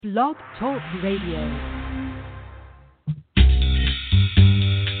Blog Talk Radio.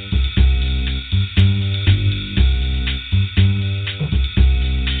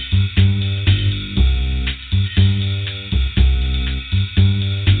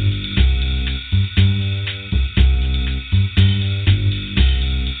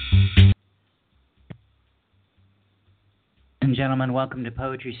 Gentlemen, welcome to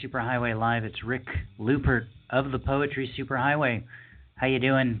Poetry Superhighway Live. It's Rick Lupert of the Poetry Superhighway. How you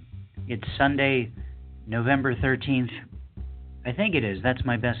doing? It's Sunday, November 13th. I think it is. That's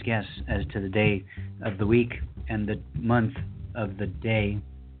my best guess as to the day of the week and the month of the day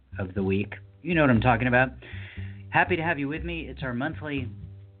of the week. You know what I'm talking about. Happy to have you with me. It's our monthly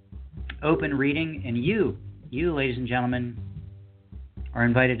open reading, and you, ladies and gentlemen, are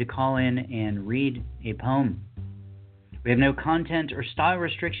invited to call in and read a poem. We have no content or style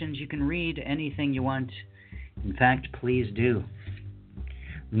restrictions. You can read anything you want. In fact, please do.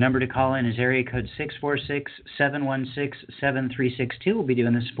 The number to call in is area code 646-716-7362. We'll be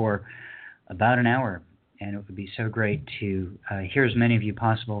doing this for about an hour, and it would be so great to hear as many of you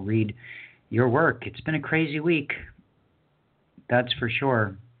possible read your work. It's been a crazy week, that's for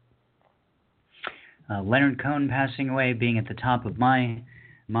sure. Leonard Cohen passing away being at the top of my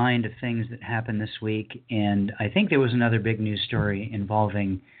mind of things that happened this week, and I think there was another big news story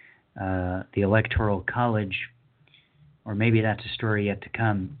involving the Electoral College, or maybe that's a story yet to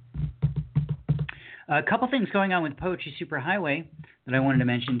come. A couple things going on with Poetry Superhighway that I wanted to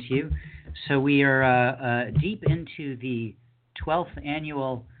mention to you. So we are deep into the 12th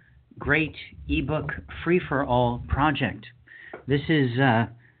annual Great eBook Free-for-All project. This is a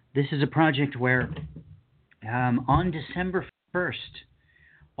project where on December 1st,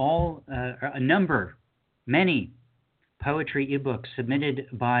 many poetry ebooks submitted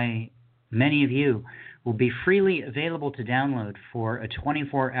by many of you will be freely available to download for a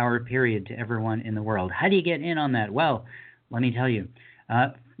 24-hour period to everyone in the world. How do you get in on that? Well, let me tell you.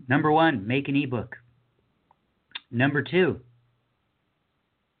 Number one, make an ebook. Number two,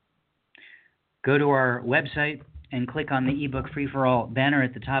 go to our website and click on the ebook Free for All banner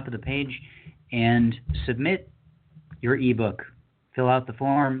at the top of the page and submit your ebook. Fill out the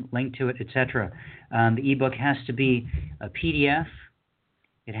form, link to it, etc. The ebook has to be a PDF.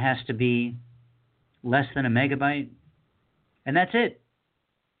 It has to be less than a megabyte. And that's it.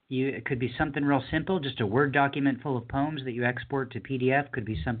 It could be something real simple, just a Word document full of poems that you export to PDF. Could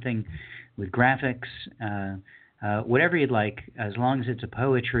be something with graphics, whatever you'd like, as long as it's a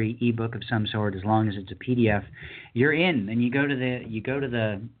poetry ebook of some sort, as long as it's a PDF. You're in, and you go to the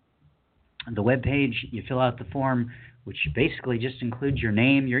web page, you fill out the form, which basically just includes your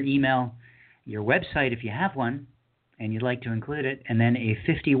name, your email, your website if you have one, and you'd like to include it, and then a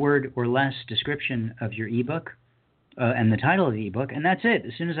 50-word or less description of your ebook and the title of the ebook, and that's it.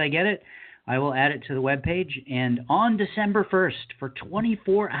 As soon as I get it, I will add it to the webpage, and on December 1st, for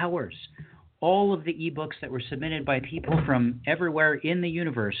 24 hours, all of the ebooks that were submitted by people from everywhere in the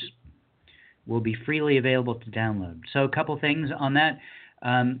universe will be freely available to download. So a couple things on that.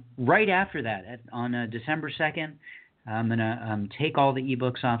 Right after that, on December 2nd, I'm going to take all the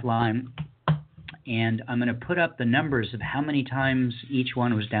ebooks offline, and I'm going to put up the numbers of how many times each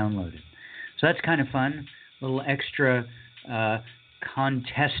one was downloaded. So that's kind of fun, a little extra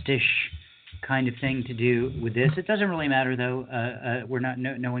contest-ish kind of thing to do with this. It doesn't really matter, though.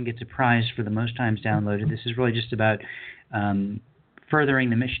 No one gets a prize for the most times downloaded. This is really just about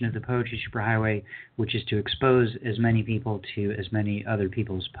furthering the mission of the Poetry Superhighway, which is to expose as many people to as many other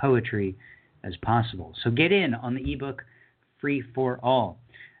people's poetry as possible. So get in on the ebook Free for All.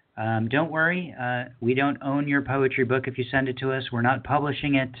 Don't worry, we don't own your poetry book if you send it to us. We're not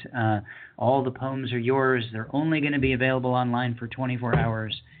publishing it. All the poems are yours. They're only going to be available online for 24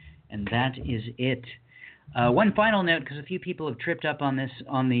 hours, and that is it. One final note, because a few people have tripped up on this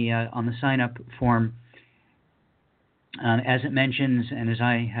on the sign-up form. As it mentions, and as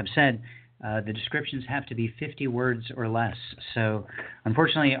I have said, the descriptions have to be 50 words or less. So,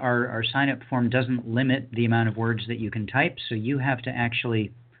 unfortunately, our sign-up form doesn't limit the amount of words that you can type, so you have to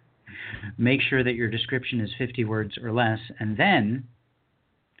actually make sure that your description is 50 words or less. And then,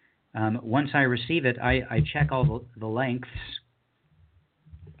 once I receive it, I check all the lengths.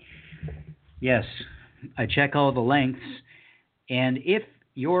 Yes, I check all the lengths, and if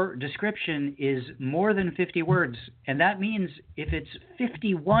your description is more than 50 words, and that means if it's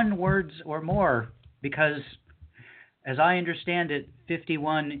 51 words or more, because as I understand it,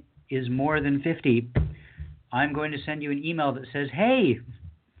 51 is more than 50, I'm going to send you an email that says, hey,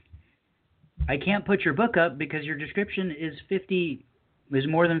 I can't put your book up because your description is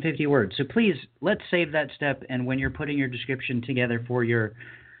more than 50 words. So please, let's save that step, and when you're putting your description together for your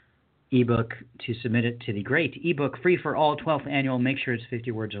ebook to submit it to the great ebook free for all 12th annual. Make sure it's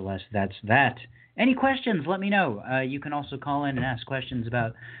 50 words or less. That's that. Any questions? Let me know. You can also call in and ask questions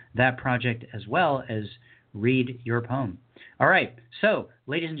about that project as well as read your poem. All right. So,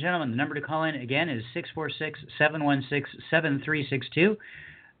 ladies and gentlemen, the number to call in again is 646-716-7362.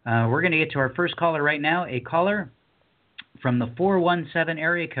 We're going to get to our first caller right now. A caller from the 417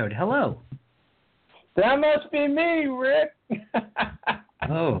 area code. Hello. That must be me, Rick.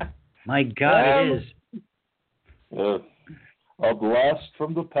 Oh, my God, it is. A blast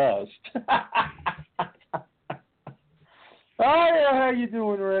from the past. Oh, yeah, how you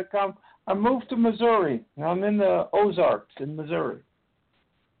doing, Rick? I moved to Missouri. I'm in the Ozarks in Missouri.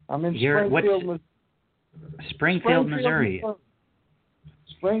 I'm in Springfield, Missouri. Springfield, Missouri.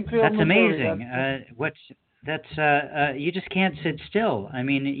 Springfield, That's Missouri. Amazing. You just can't sit still. I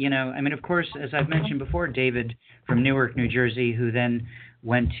mean, of course, as I've mentioned before, David from Newark, New Jersey, who then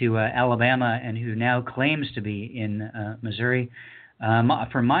went to Alabama and who now claims to be in Missouri.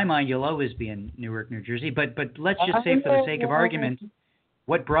 For my mind, you'll always be in Newark, New Jersey. But let's just say, for the sake of argument,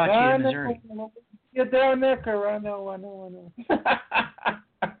 what brought you to Missouri? You're down there, I know.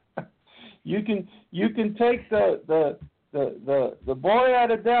 You can take the boy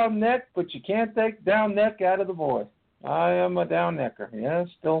out of Down Neck, but you can't take Down Neck out of the boy. I am a Down Necker. Yeah,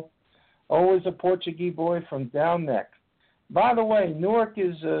 still always a Portuguese boy from Down Neck. By the way, Newark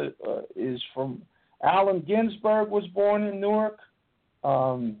is from Allen Ginsberg was born in Newark.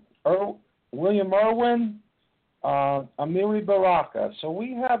 William Irwin, Amiri Baraka. So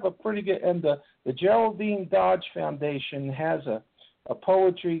we have a pretty good, and the Geraldine Dodge Foundation has a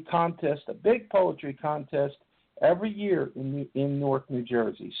poetry contest, a big poetry contest every year in Newark, New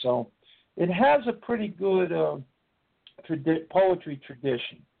Jersey. So it has a pretty good poetry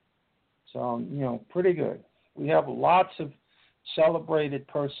tradition. So, pretty good. We have lots of celebrated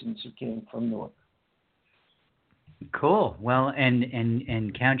persons who came from Newark. Cool. Well,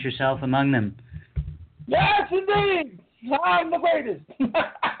 and count yourself among them. Yes, indeed. I'm the greatest.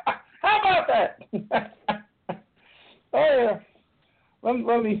 How about that? Oh yeah.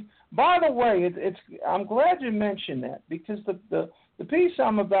 Let me. By the way, I'm glad you mentioned that, because the piece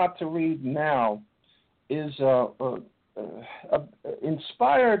I'm about to read now is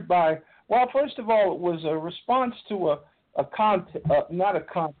inspired by. Well, first of all, it was a response to not a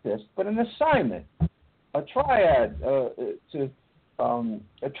contest, but an assignment, a triad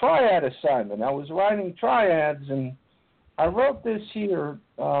a triad assignment. I was writing triads, and I wrote this here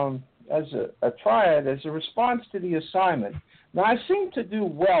as a triad as a response to the assignment. Now, I seem to do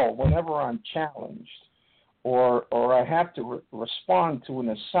well whenever I'm challenged or I have to respond to an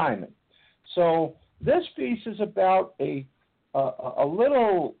assignment. So this piece is about a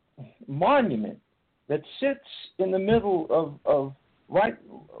little monument that sits in the middle of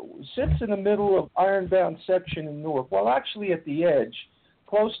Ironbound section in Newark. Well, actually at the edge,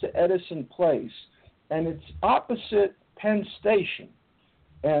 close to Edison Place, and it's opposite Penn Station.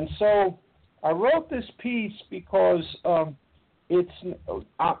 And so I wrote this piece because I'm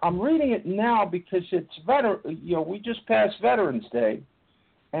reading it now because it's we just passed Veterans Day,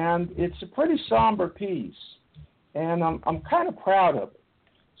 and it's a pretty somber piece, and I'm kind of proud of it.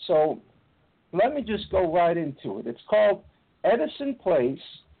 So let me just go right into it. It's called Edison Place,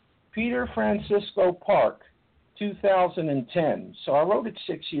 Peter Francisco Park, 2010. So I wrote it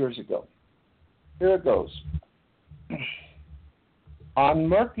 6 years ago. Here it goes. On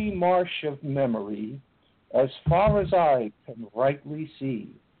murky marsh of memory, as far as I can rightly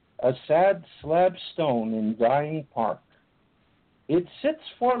see, a sad slab stone in dying park. It sits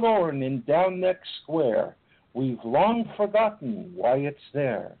forlorn in Down Neck Square. We've long forgotten why it's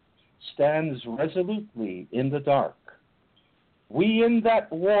there. Stands resolutely in the dark. We in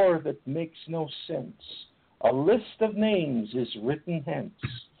that war that makes no sense. A list of names is written hence,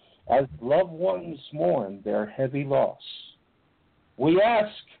 as loved ones mourn their heavy loss. We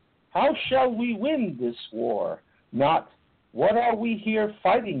ask, how shall we win this war? Not, what are we here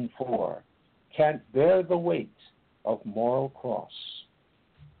fighting for? Can't bear the weight of moral cross.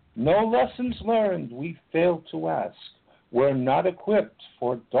 No lessons learned we fail to ask. We're not equipped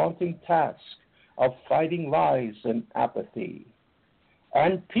for daunting task of fighting lies and apathy.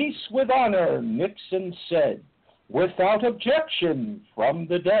 And peace with honor, Nixon said, without objection from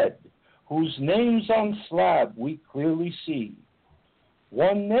the dead, whose names on slab we clearly see.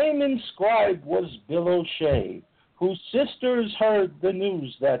 One name inscribed was Bill O'Shea, whose sisters heard the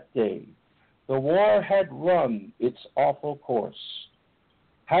news that day. The war had run its awful course,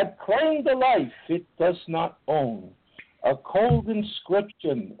 had claimed a life it does not own, a cold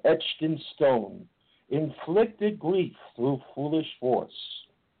inscription etched in stone, inflicted grief through foolish force.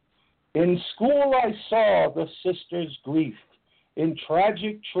 In school I saw the sisters' grief, in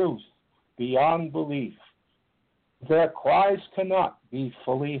tragic truth beyond belief. Their cries cannot be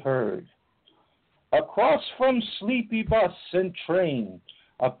fully heard. Across from sleepy bus and train,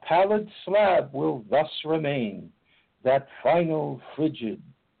 a pallid slab will thus remain, that final, frigid,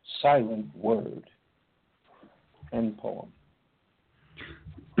 silent word. End poem.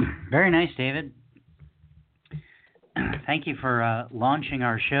 Very nice, David. Thank you for launching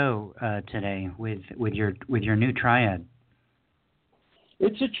our show today with your new triad.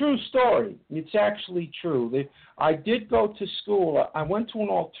 It's a true story. It's actually true. I did go to school. I went to an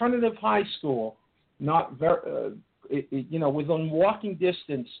alternative high school, not very, within walking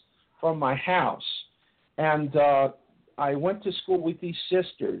distance from my house, and I went to school with these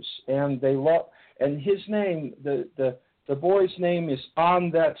sisters, and and his name, the boy's name is On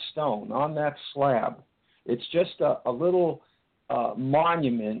That Stone, On That Slab. It's just a little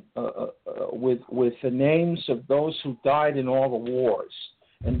monument with the names of those who died in all the wars.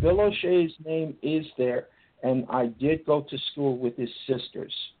 And Bill O'Shea's name is there, and I did go to school with his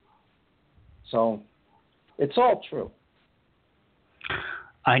sisters. So it's all true.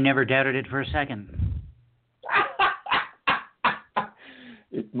 I never doubted it for a second.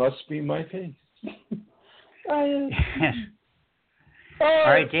 It must be my face. All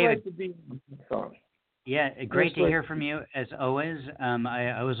right, David. Great to be on. Yeah, great to hear from you as always.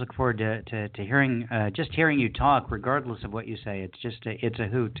 I always look forward to hearing hearing you talk, regardless of what you say. It's a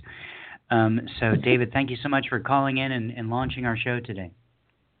hoot. So, David, thank you so much for calling in and launching our show today.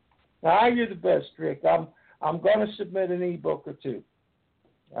 You're the best, Rick. I'm going to submit an ebook or two.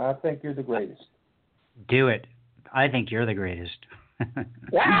 I think you're the greatest. Do it. I think you're the greatest.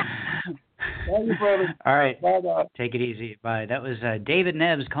 Thank you, brother. All right. Bye-bye. Take it easy. Bye. That was David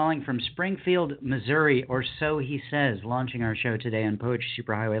Nebbs calling from Springfield, Missouri, or so he says, launching our show today on Poetry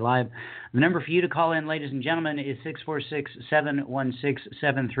Superhighway Live. The number for you to call in, ladies and gentlemen, is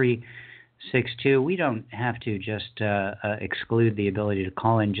 646-716-7362. We don't have to just exclude the ability to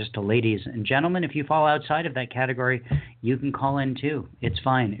call in just to ladies and gentlemen. If you fall outside of that category, you can call in too. It's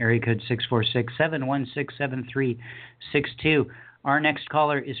fine. Area code 646-716-7362. Our next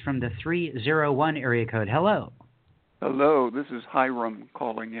caller is from the 301 area code. Hello. Hello, this is Hiram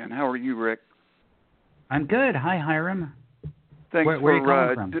calling in. How are you, Rick? I'm good. Hi, Hiram. Thanks where are you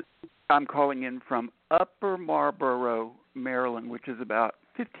calling from? I'm calling in from Upper Marlboro, Maryland, which is about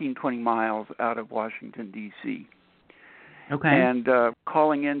 15, 20 miles out of Washington, D.C. Okay. And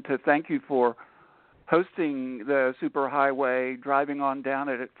calling in to thank you for hosting the Superhighway, driving on down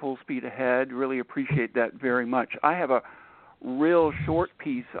it at full speed ahead. Really appreciate that very much. I have a real short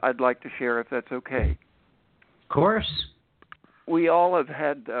piece I'd like to share, if that's okay. Of course. We all have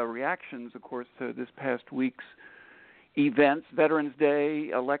had reactions, of course, to this past week's events, Veterans Day,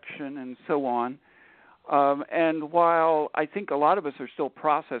 election, and so on. And while I think a lot of us are still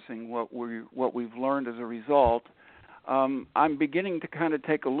processing what we've learned as a result, I'm beginning to kind of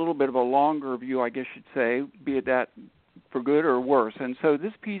take a little bit of a longer view, I guess you'd say, be it that for good or worse. And so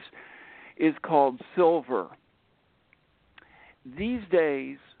this piece is called Silver. These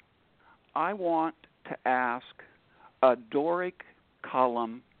days, I want to ask a Doric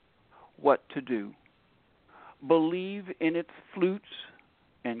column what to do. Believe in its flutes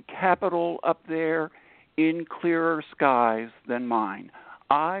and capital up there in clearer skies than mine.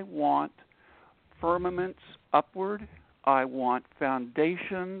 I want firmaments upward. I want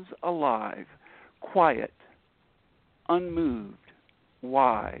foundations alive, quiet, unmoved,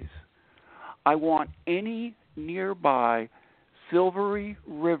 wise. I want any nearby silvery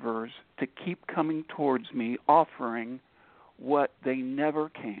rivers to keep coming towards me, offering what they never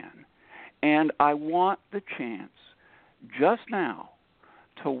can. And I want the chance, just now,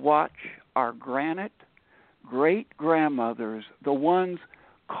 to watch our granite great-grandmothers, the ones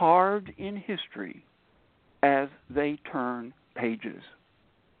carved in history, as they turn pages.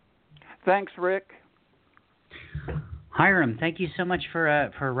 Thanks, Rick. Hiram, thank you so much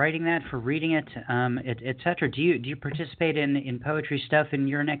for writing that, for reading it, et cetera. Do you participate in poetry stuff in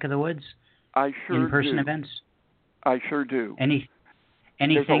your neck of the woods? I sure do. In-person events? I sure do. Anything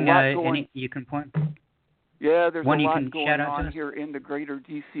you can point? Yeah, there's One a you lot can going shout out on to here in the greater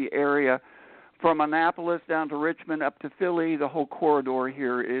D.C. area. From Annapolis down to Richmond up to Philly, the whole corridor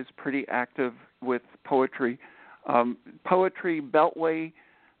here is pretty active with poetry. Poetry Beltway.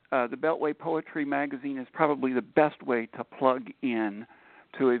 The Beltway Poetry Magazine is probably the best way to plug in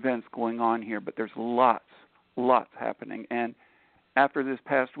to events going on here, but there's lots happening. And after this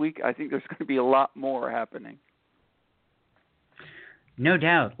past week, I think there's going to be a lot more happening. No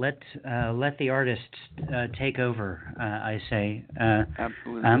doubt. Let the artists take over. I say.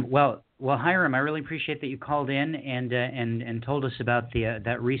 Absolutely. Well, Hiram, I really appreciate that you called in and told us about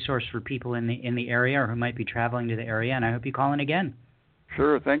that resource for people in the area or who might be traveling to the area. And I hope you call in again.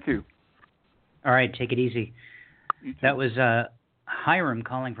 Sure. Thank you. All right. Take it easy. You too. That was Hiram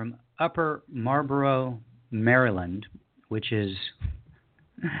calling from Upper Marlboro, Maryland, which is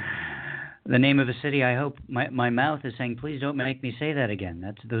the name of a city. I hope my mouth is saying, please don't make me say that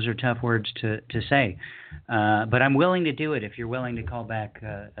again. Those are tough words to say. But I'm willing to do it if you're willing to call back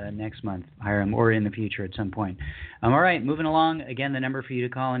next month, Hiram, or in the future at some point. All right, moving along. Again, the number for you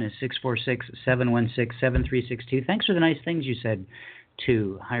to call in is 646-716-7362. Thanks for the nice things you said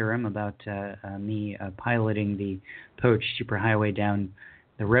to Hiram about me piloting the Poach Superhighway down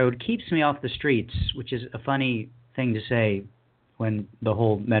the road. Keeps me off the streets, which is a funny thing to say when the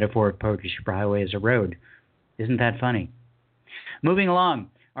whole metaphor of Poach Superhighway is a road. Isn't that funny? Moving along,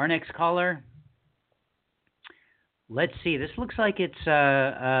 our next caller. Let's see. This looks like it's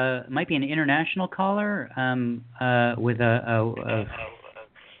might be an international caller with a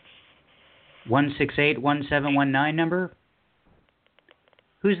 168-1719 number.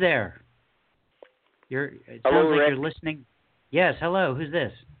 Who's there? It sounds like you're listening. Yes, hello. Who's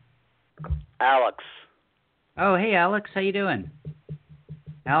this? Alex. Oh, hey, Alex. How you doing?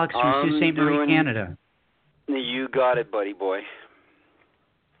 Alex from Sault Ste. Marie, Canada. You got it, buddy boy.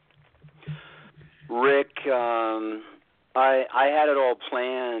 Rick, I had it all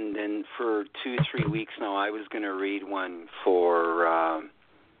planned, and for 2-3 weeks now, I was going to read one for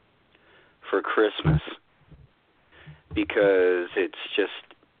Christmas because it's just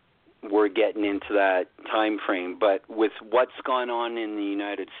we're getting into that time frame. But with what's gone on in the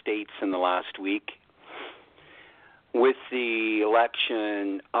United States in the last week, with the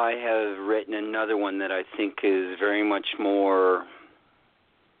election, I have written another one that I think is very much more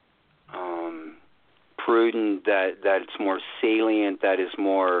prudent, that it's more salient, that is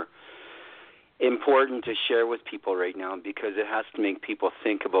more important to share with people right now, because it has to make people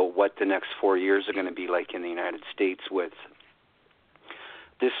think about what the next 4 years are going to be like in the United States with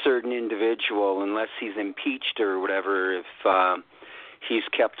this certain individual. Unless he's impeached or whatever, if he's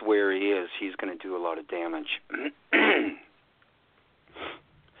kept where he is, he's going to do a lot of damage. And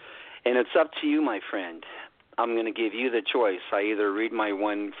it's up to you, my friend. I'm going to give you the choice. I either read my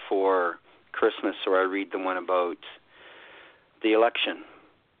one for Christmas or I read the one about the election.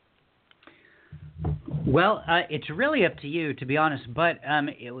 Well, it's really up to you, to be honest, but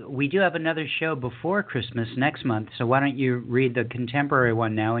we do have another show before Christmas next month, so why don't you read the contemporary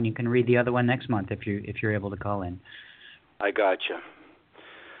one now, and you can read the other one next month if you're able to call in. I gotcha.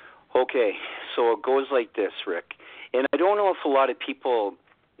 Okay, so it goes like this, Rick. And I don't know if a lot of people,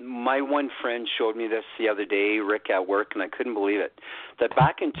 my one friend showed me this the other day, Rick, at work, and I couldn't believe it, that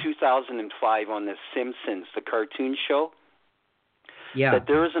back in 2005 on The Simpsons, the cartoon show, that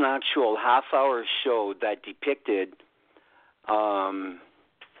there was an actual half-hour show that depicted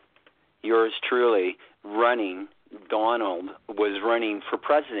yours truly running, Donald was running for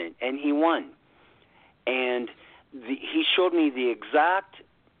president, and he won. And he showed me the exact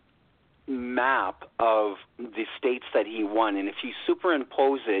map of the states that he won, and if you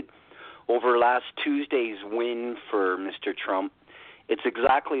superimpose it over last Tuesday's win for Mr. Trump, it's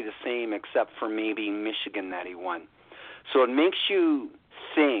exactly the same except for maybe Michigan that he won. So it makes you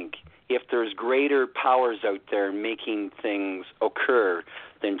think if there's greater powers out there making things occur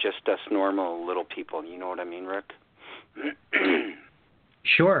than just us normal little people. You know what I mean, Rick?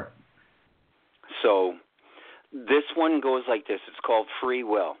 Sure. So this one goes like this. It's called Free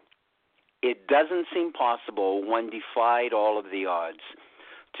Will. It doesn't seem possible, one defied all of the odds,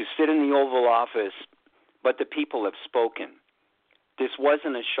 to sit in the Oval Office, but the people have spoken. This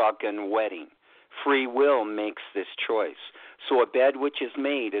wasn't a shotgun wedding. Free will makes this choice. So a bed which is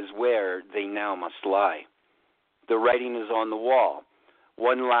made is where they now must lie. The writing is on the wall.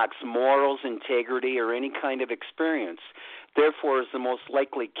 One lacks morals, integrity, or any kind of experience, therefore is the most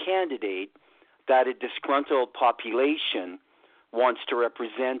likely candidate that a disgruntled population wants to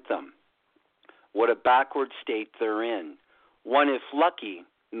represent them. What a backward state they're in. One, if lucky,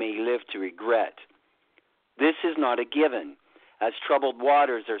 may live to regret. This is not a given, as troubled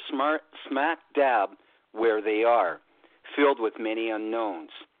waters are smack dab where they are, filled with many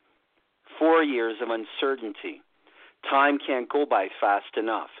unknowns. 4 years of uncertainty. Time can't go by fast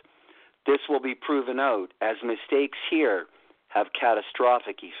enough. This will be proven out, as mistakes here have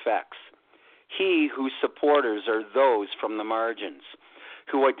catastrophic effects. He whose supporters are those from the margins,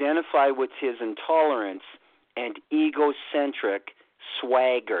 who identify with his intolerance and egocentric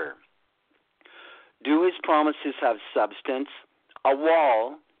swagger. Do his promises have substance? A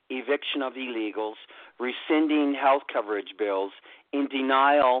wall, eviction of illegals, rescinding health coverage bills, in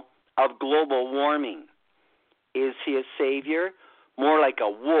denial of global warming. Is he a savior? More like a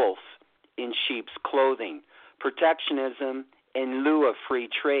wolf in sheep's clothing. Protectionism in lieu of free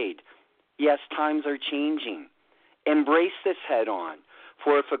trade. Yes, times are changing. Embrace this head on,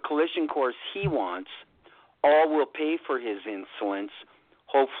 for if a collision course he wants, all will pay for his insolence,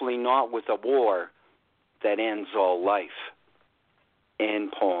 hopefully not with a war that ends all life.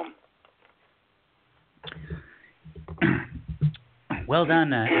 End poem. Well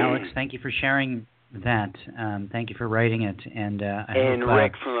done, Alex. Thank you for sharing that. Thank you for writing it. And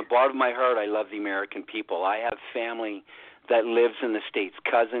Rick, from the bottom of my heart, I love the American people. I have family that lives in the States,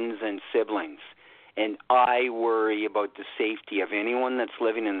 cousins and siblings, and I worry about the safety of anyone that's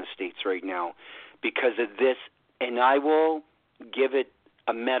living in the States right now because of this, and I will give it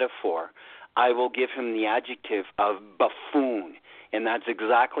a metaphor. I will give him the adjective of buffoon, and that's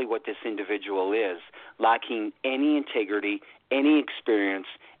exactly what this individual is, lacking any integrity, any experience,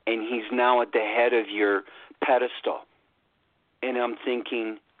 and he's now at the head of your pedestal. And I'm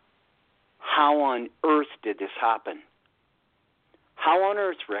thinking, how on earth did this happen? How on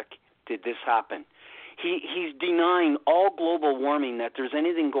earth, Rick, did this happen? He's denying all global warming, that there's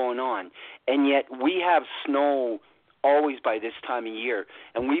anything going on, and yet we have snow always by this time of year,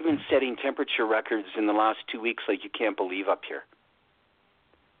 and we've been setting temperature records in the last 2 weeks like you can't believe up here.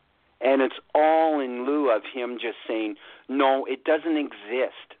 And it's all in lieu of him just saying, no, it doesn't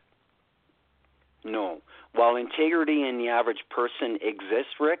exist. No. While integrity in the average person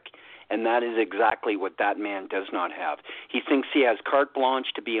exists, Rick, and that is exactly what that man does not have. He thinks he has carte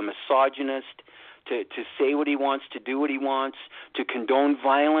blanche to be a misogynist, to say what he wants, to do what he wants, to condone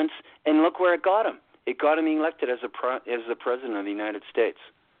violence, and look where it got him. It got him elected as the President of the United States.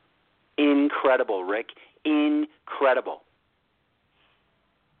 Incredible, Rick. Incredible.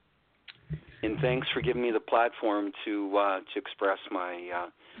 And thanks for giving me the platform to express my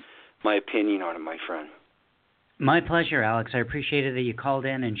opinion on it, my friend. My pleasure, Alex. I appreciated that you called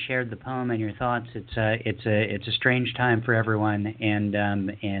in and shared the poem and your thoughts. It's a strange time for everyone, and I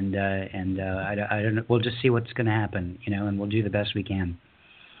don't know. We'll just see what's going to happen, and we'll do the best we can.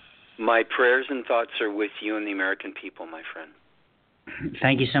 My prayers and thoughts are with you and the American people, my friend.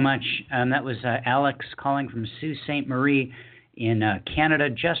 Thank you so much. That was Alex calling from Sault Ste. Marie in Canada,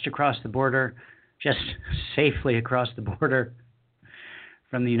 just across the border, just safely across the border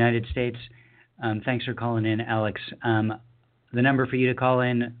from the United States. Thanks for calling in, Alex. The number for you to call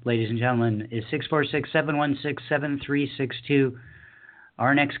in, ladies and gentlemen, is 646-716-7362.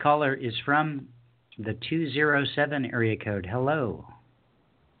 Our next caller is from the 207 area code. Hello.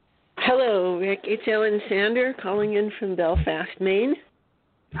 Hello, Rick. It's Ellen Sander calling in from Belfast, Maine.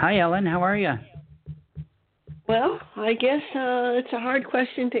 Hi, Ellen. How are you? Well, I guess it's a hard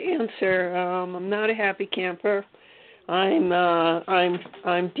question to answer. I'm not a happy camper. I'm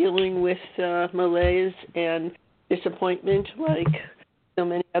dealing with malaise and disappointment like so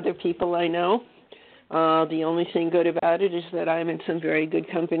many other people I know. The only thing good about it is that I'm in some very good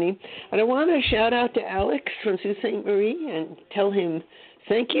company. And I want to shout out to Alex from Sault Ste. Marie and tell him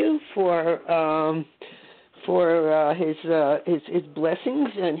thank you for his blessings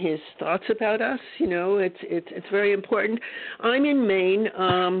and his thoughts about us. It's very important. I'm in Maine,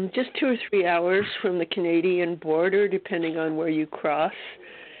 just 2 or 3 hours from the Canadian border, depending on where you cross.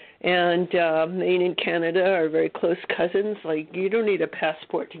 And Maine and Canada are very close cousins. Like, you don't need a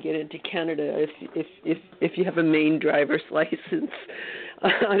passport to get into Canada if you have a Maine driver's license.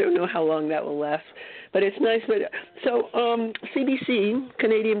 I don't know how long that will last, but it's nice. But so CBC,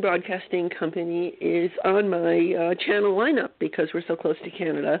 Canadian Broadcasting Company, is on my channel lineup because we're so close to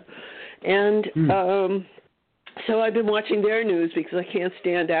Canada, and so I've been watching their news because I can't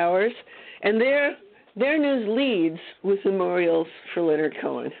stand ours, and their news leads with memorials for Leonard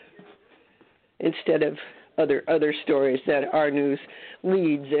Cohen instead of other stories that our news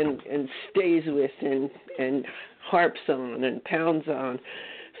leads and stays with and harps on and pounds on.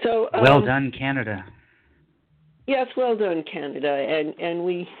 So well done, Canada. Yes, well done, Canada, and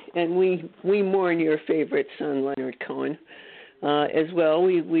we mourn your favorite son, Leonard Cohen, as well.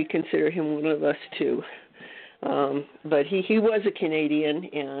 We consider him one of us too. But he was a Canadian,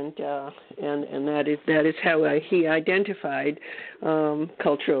 and that is how he identified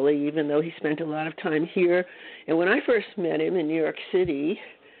culturally, even though he spent a lot of time here. And when I first met him in New York City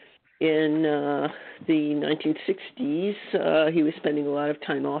in the 1960s, he was spending a lot of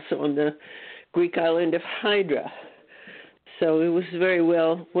time also on the Greek island of Hydra. So he was a very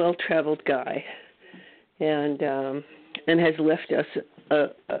well-traveled guy, and has left us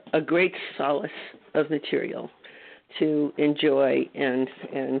a great solace of material to enjoy and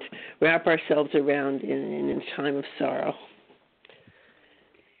wrap ourselves around in a time of sorrow.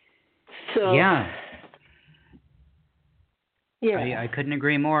 So yeah. Yeah. I couldn't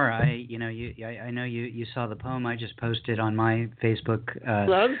agree more. I know you saw the poem I just posted on my Facebook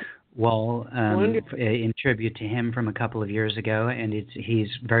wall in tribute to him from a couple of years ago, and he's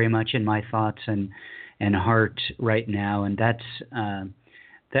very much in my thoughts and heart right now, and that's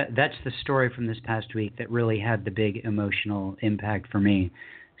the story from this past week that really had the big emotional impact for me.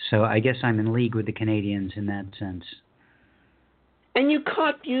 So I guess I'm in league with the Canadians in that sense. And you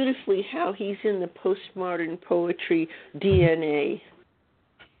caught beautifully how he's in the postmodern poetry DNA.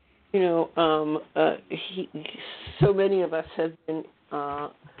 So many of us have been. I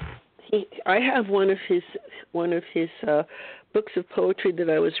have one of his books of poetry that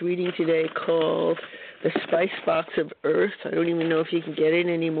I was reading today called The Spice Box of Earth. I don't even know if you can get it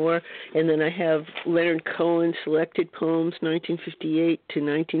anymore. And then I have Leonard Cohen Selected Poems, 1958 to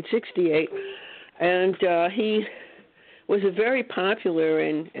 1968, and he was a very popular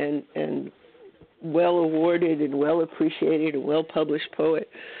and well awarded and well appreciated and well published poet.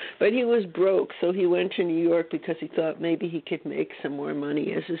 But he was broke, so he went to New York because he thought maybe he could make some more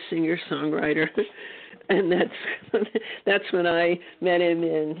money as a singer songwriter. And that's when I met him,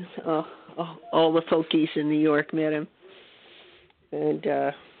 and all the folkies in New York met him. And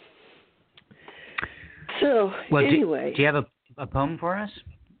anyway, do you have a poem for us?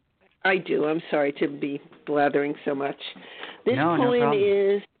 I do. I'm sorry to be blathering so much. This no poem problem.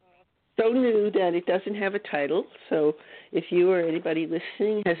 is so new that it doesn't have a title. So if you or anybody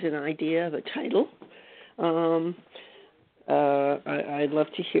listening has an idea of a title, I'd love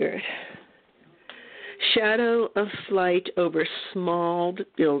to hear it. Shadow of flight over small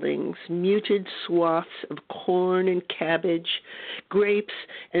buildings, muted swaths of corn and cabbage, grapes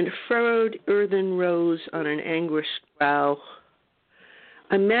and furrowed earthen rows on an anguished brow.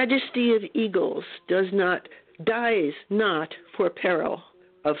 A majesty of eagles dies not for peril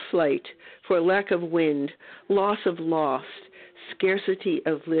of flight, for lack of wind, loss of lost, scarcity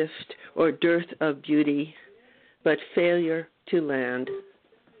of lift, or dearth of beauty, but failure to land.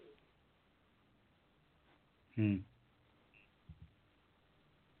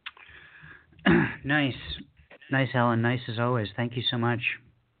 Nice, Ellen. Nice as always. Thank you so much.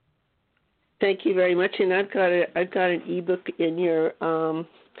 Thank you very much. And I've got an ebook in your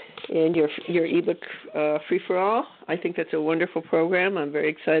ebook Free for All. I think that's a wonderful program. I'm very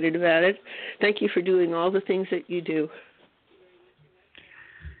excited about it. Thank you for doing all the things that you do.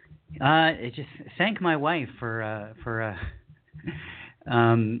 Just thank my wife for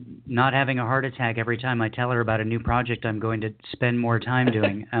not having a heart attack every time I tell her about a new project I'm going to spend more time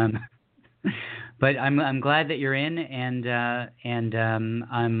doing. But I'm glad that you're in, and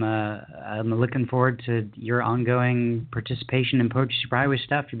I'm looking forward to your ongoing participation in Poetry Superhighway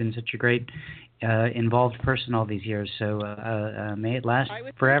stuff. You've been such a great involved person all these years, so may it last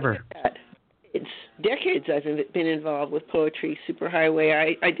forever. It's decades I've been involved with Poetry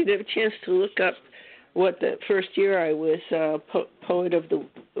Superhighway. I did have a chance to look up what the first year I was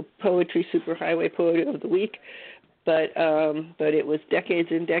Poetry Superhighway Poet of the Week, but it was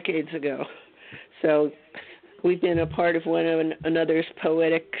decades and decades ago. So we've been a part of one another's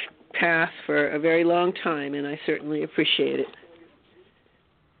poetic path for a very long time, and I certainly appreciate it.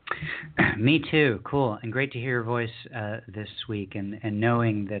 Me too. Cool. And great to hear your voice this week, and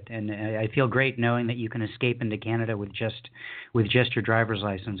knowing that, and I feel great knowing that you can escape into Canada with just your driver's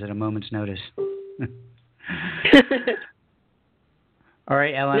license at a moment's notice. All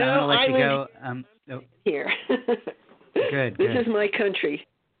right, Ellen, no, I'm going to let you go. Here. Good. This is my country.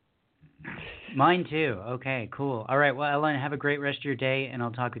 Mine too. Okay, cool. All right, well, Ellen, have a great rest of your day, and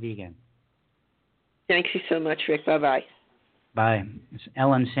I'll talk with you again. Thank you so much, Rick. Bye-bye. Bye. It's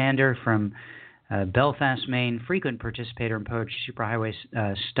Ellen Sander from Belfast, Maine, frequent participator in Poetry Superhighway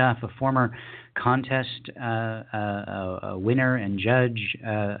stuff, a former contest winner and judge,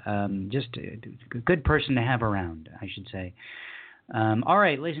 just a good person to have around, I should say. All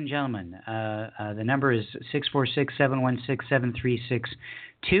right, ladies and gentlemen, the number is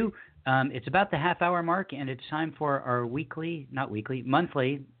 646-716-7362. It's about the half-hour mark, and it's time for our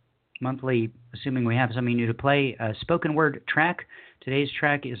monthly, assuming we have something new to play, spoken word track. Today's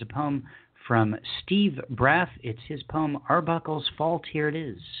track is a poem from Steve Braff. It's his poem, Arbuckle's Fault. Here it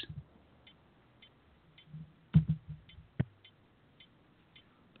is.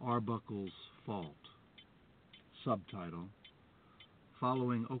 Arbuckle's Fault. Subtitle: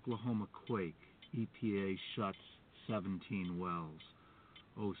 Following Oklahoma quake, EPA shuts 17 wells.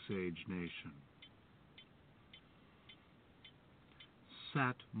 Osage Nation.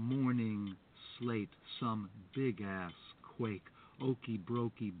 Sat mourning slate, some big-ass quake.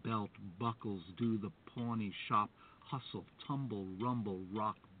 Okie-brokey belt buckles do the pawnee shop. Hustle, tumble, rumble,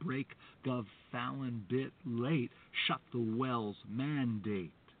 rock, break. Gov Fallon bit late. Shut the wells,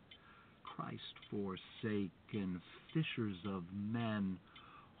 mandate. Christ forsaken, fishers of men.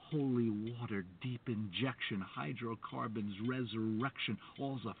 Holy water, deep injection, hydrocarbons, resurrection,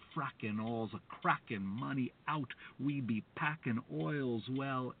 all's a frackin', all's a crackin', money out, we be packin' oils,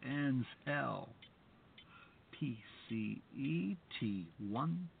 well, ends hell. PCET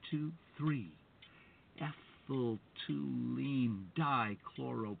 1, 2, 3, ethyltoluene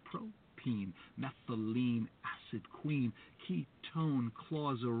dichloropropene, methylene acid queen, ketone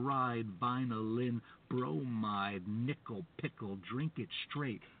chloride, vinylin, bromide, nickel pickle, drink it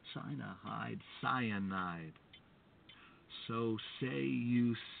straight, cyanohide, cyanide. So say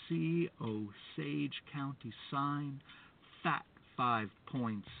you see Osage County sign, fat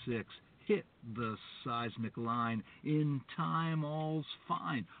 5.6, hit the seismic line, in time all's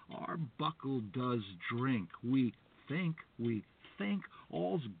fine, Arbuckle does drink, we think,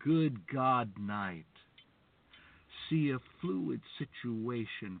 all's good God night. See a fluid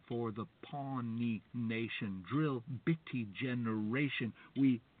situation for the Pawnee Nation. Drill bitty generation.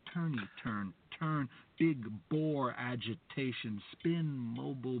 We turn. Big bore agitation. Spin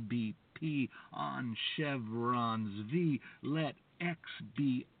mobile BP on chevrons V. Let X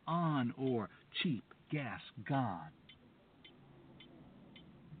be on or cheap gas gone.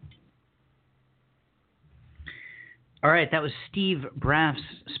 All right, that was Steve Braff's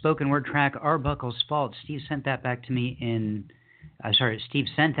spoken word track, Arbuckle's Fault. Steve sent that back to me Steve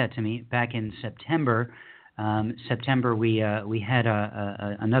sent that to me back in September. We had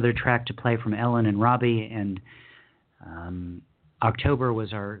another track to play from Ellen and Robbie, and October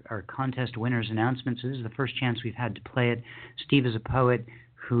was our contest winners announcement. So this is the first chance we've had to play it. Steve is a poet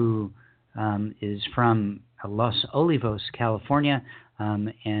who is from Los Olivos, California.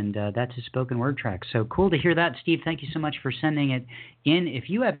 And that's his spoken word track. So cool to hear that, Steve. Thank you so much for sending it in. If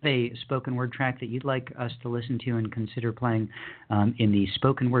you have a spoken word track that you'd like us to listen to and consider playing in the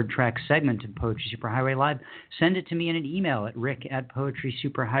spoken word track segment of Poetry Superhighway Live, send it to me in an email at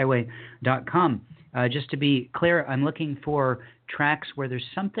rick@poetrysuperhighway.com. Just to be clear, I'm looking for tracks where there's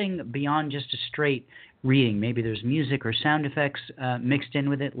something beyond just a straight reading. Maybe there's music or sound effects mixed in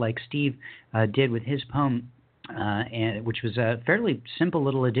with it, like Steve did with his poem. Which was a fairly simple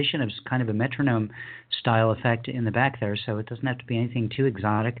little addition of kind of a metronome style effect in the back there, so it doesn't have to be anything too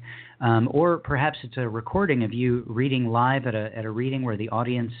exotic. Or perhaps it's a recording of you reading live at a reading where the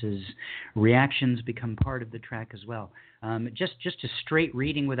audience's reactions become part of the track as well. Just a straight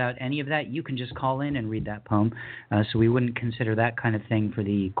reading without any of that, you can just call in and read that poem. So we wouldn't consider that kind of thing for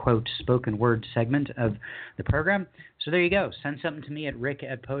the, quote, spoken word segment of the program. So there you go. Send something to me at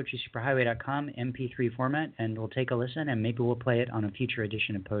rick@poetrysuperhighway.com, MP3 format, and we'll take a listen, and maybe we'll play it on a future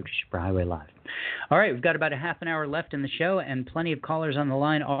edition of Poetry Superhighway Live. All right, we've got about a half an hour left in the show and plenty of callers on the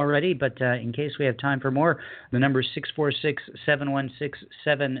line already, but in case we have time for more, the number is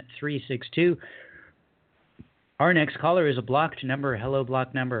 646-716-7362. Our next caller is a blocked number. Hello,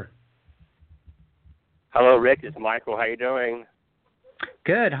 blocked number. Hello, Rick. It's Michael. How you doing?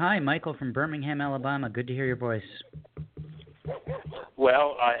 Good. Hi, Michael from Birmingham, Alabama. Good to hear your voice.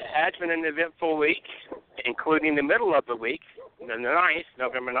 Well, it has been an eventful week, including the middle of the week. The 9th,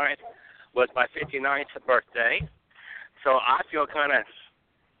 November 9th, was my 59th birthday. So I feel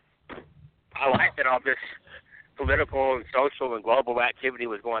I like that all this political and social and global activity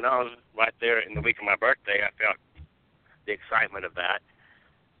was going on right there in the week of my birthday. I felt the excitement of that.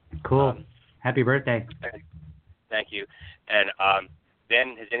 Cool. Happy birthday. Thank you. And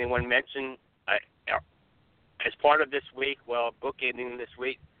then, has anyone mentioned, as part of this week, bookending this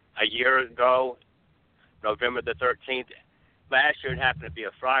week, a year ago, November the 13th, last year it happened to be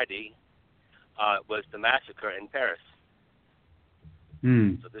a Friday, was the massacre in Paris.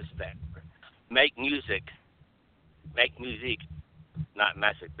 So this is that. Make music, not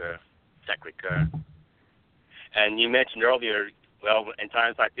massacre, sacré-cœur. And you mentioned earlier, in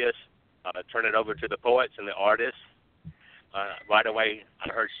times like this, turn it over to the poets and the artists. Right away, I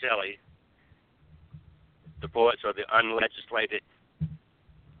heard Shelley. The poets are the undelegated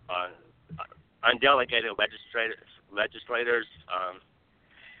legislators.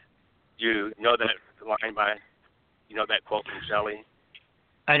 You know that line that quote from Shelley?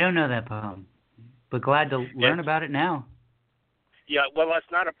 I don't know that poem, but glad to learn about it now. Yeah, well,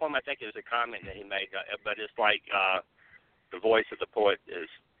 it's not a poem. I think it's a comment that he made, but it's like the voice of the poet is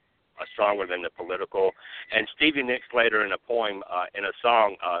stronger than the political. And Stevie Nicks later in a poem, in a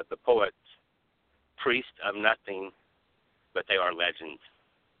song, the poets, priests of nothing, but they are legends.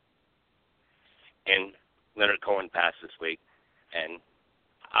 and Leonard Cohen passed this week, and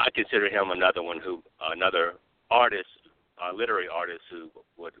I consider him another artist, literary artist who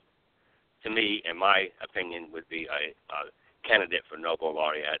would, to me, in my opinion, would be a candidate for Nobel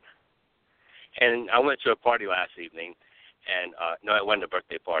laureate. And I went to a party last evening, and no, it wasn't a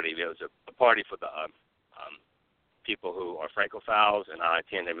birthday party. It was a party for the people who are Francophiles, and I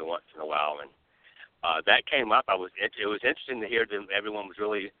attend every once in a while. And that came up. It was interesting to hear that everyone was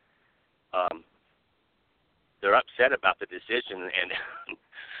really they're upset about the decision, and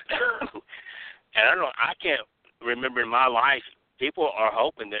and I don't know. I can't remember in my life. People are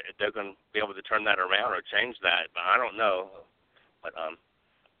hoping that they're going to be able to turn that around or change that, but I don't know. But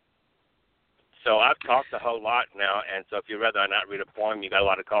so I've talked a whole lot now, and so if you'd rather I not read a poem, you got a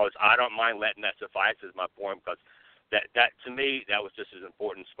lot of callers. I don't mind letting that suffice as my poem, because that to me that was just as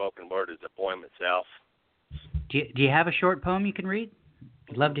important spoken word as the poem itself. Do you have a short poem you can read?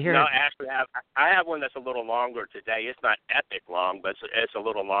 I'd love to hear it. No, actually, I have one that's a little longer today. It's not epic long, but it's a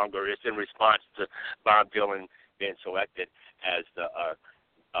little longer. It's in response to Bob Dylan being selected as the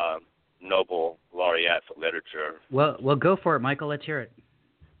Nobel laureate for literature. Well, go for it, Michael. Let's hear it.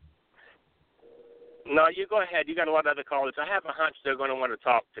 No, you go ahead. You got a lot of other callers. I have a hunch they're going to want to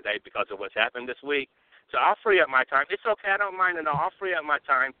talk today because of what's happened this week. So I'll free up my time. It's okay. I don't mind at all. I'll free up my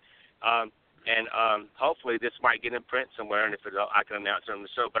time. And hopefully this might get in print somewhere, and if it, I can announce it on the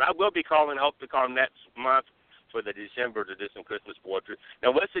show. But I will be calling, hope to call next month for the December to do some Christmas poetry.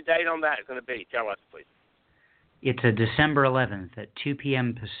 Now, what's the date on that going to be? Tell us, please. It's a December 11th at 2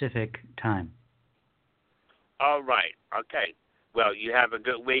 p.m. Pacific time. All right. Okay. Well, you have a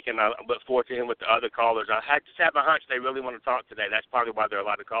good week, and I look forward to hearing with the other callers. I just have a hunch they really want to talk today. That's probably why there are a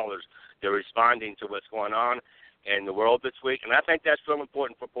lot of callers. They're responding to what's going on in the world this week, and I think that's real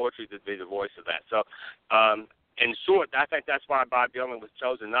important for poetry to be the voice of that. So, in short, I think that's why Bob Dylan was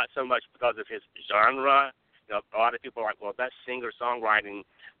chosen, not so much because of his genre. You know, a lot of people are like, well, that's singer-songwriting,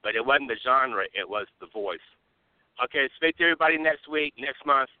 but it wasn't the genre, it was the voice. Okay, speak to everybody next week, next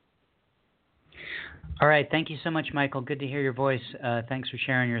month. All right. Thank you so much, Michael. Good to hear your voice. Thanks for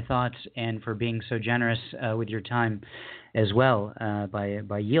sharing your thoughts and for being so generous with your time as well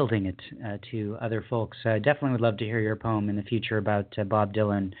by yielding it to other folks. I definitely would love to hear your poem in the future about Bob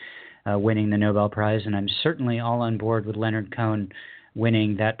Dylan winning the Nobel Prize, and I'm certainly all on board with Leonard Cohen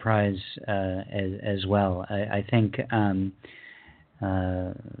winning that prize as well. I think, well,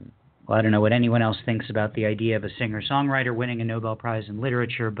 I don't know what anyone else thinks about the idea of a singer-songwriter winning a Nobel Prize in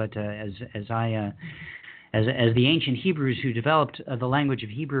literature, but as the ancient Hebrews who developed the language of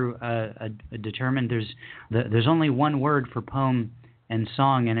Hebrew determined, there's only one word for poem and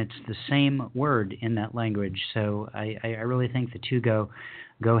song, and it's the same word in that language. So I really think the two go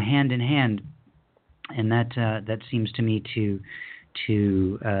hand in hand, and that seems to me to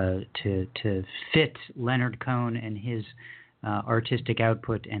fit Leonard Cohen and his artistic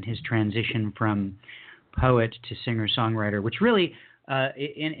output and his transition from poet to singer-songwriter, which really,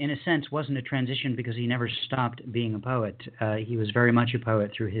 in a sense, wasn't a transition because he never stopped being a poet. He was very much a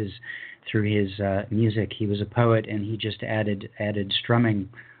poet through his music. He was a poet, and he just added strumming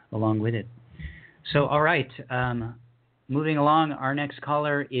along with it. So, all right, moving along, our next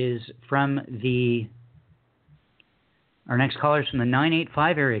caller is from the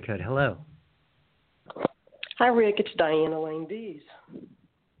 985 area code. Hello. Hi, Rick. It's Diana Lane Dees.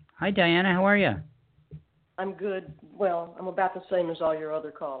 Hi, Diana. How are you? I'm good. Well, I'm about the same as all your other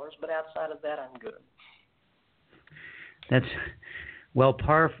callers, but outside of that, I'm good. That's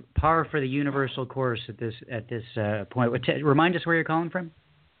par for the universal course at this point. Remind us where you're calling from.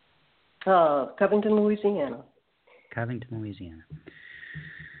 Covington, Louisiana. Covington, Louisiana.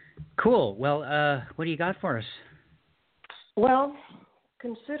 Cool. Well, what do you got for us? Well,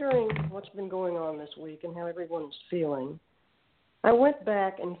 considering what's been going on this week and how everyone's feeling, I went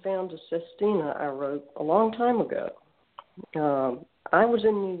back and found a sestina I wrote a long time ago. I was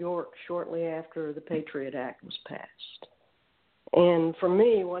in New York shortly after the Patriot Act was passed. And for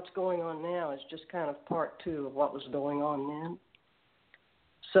me, what's going on now is just kind of part two of what was going on then.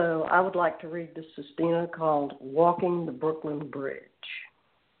 So I would like to read this sestina called Walking the Brooklyn Bridge.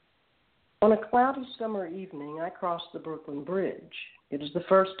 On a cloudy summer evening, I crossed the Brooklyn Bridge. It is the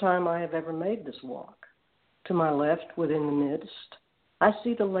first time I have ever made this walk. To my left, within the midst, I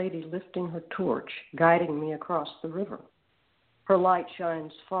see the lady lifting her torch, guiding me across the river. Her light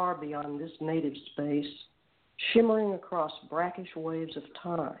shines far beyond this native space, shimmering across brackish waves of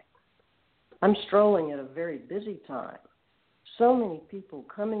time. I'm strolling at a very busy time. So many people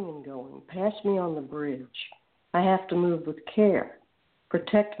coming and going past me on the bridge. I have to move with care,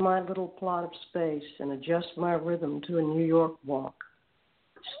 protect my little plot of space, and adjust my rhythm to a New York walk.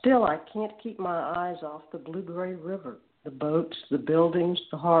 Still, I can't keep my eyes off the blue-gray river, the boats, the buildings,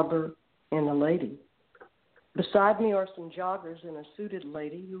 the harbor, and the lady. Beside me are some joggers and a suited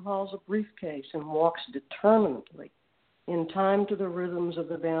lady who hauls a briefcase and walks determinedly in time to the rhythms of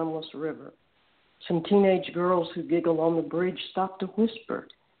the boundless river. Some teenage girls who giggle on the bridge stop to whisper,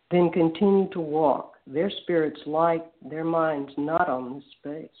 then continue to walk, their spirits light, their minds not on this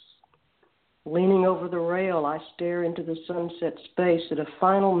space. Leaning over the rail, I stare into the sunset space at a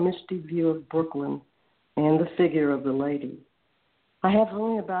final misty view of Brooklyn and the figure of the lady. I have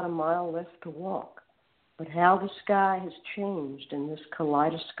only about a mile left to walk, but how the sky has changed in this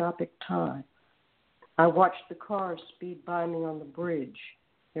kaleidoscopic time. I watch the cars speed by me on the bridge,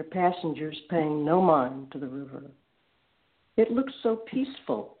 their passengers paying no mind to the river. It looks so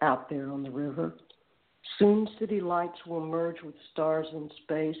peaceful out there on the river. Soon city lights will merge with stars in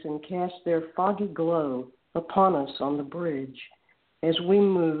space and cast their foggy glow upon us on the bridge as we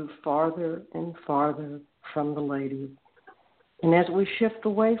move farther and farther from the lady. And as we shift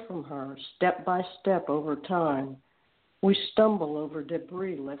away from her, step by step over time, we stumble over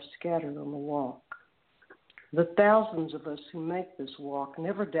debris left scattered on the walk. The thousands of us who make this walk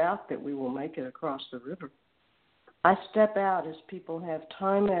never doubt that we will make it across the river. I step out as people have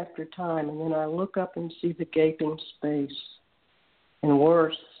time after time, and then I look up and see the gaping space. And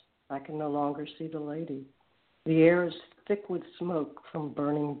worse, I can no longer see the lady. The air is thick with smoke from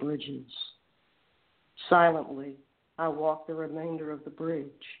burning bridges. Silently, I walk the remainder of the bridge.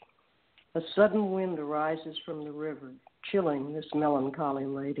 A sudden wind arises from the river, chilling this melancholy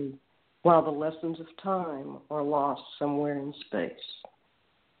lady, while the lessons of time are lost somewhere in space.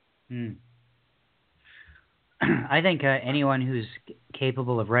 I think anyone who's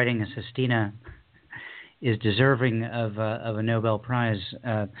capable of writing a sestina is deserving of a Nobel Prize,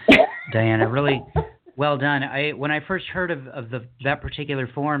 Diana. Really well done. When I first heard of that particular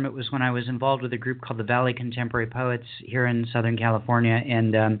form, it was when I was involved with a group called the Valley Contemporary Poets here in Southern California,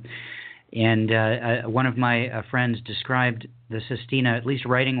 and one of my friends described the sestina, at least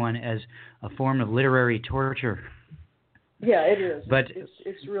writing one, as a form of literary torture. Yeah, it is. But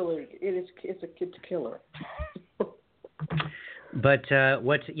it's really it's a killer. But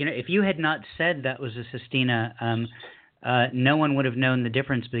if you had not said that was a sestina, no one would have known the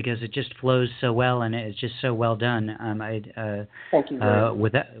difference because it just flows so well and it's just so well done. Thank you.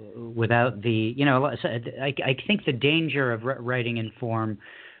 Without the I think the danger of writing in form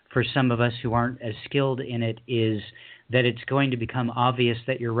for some of us who aren't as skilled in it is that it's going to become obvious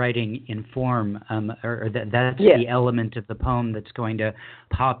that you're writing in form, or that's the element of the poem that's going to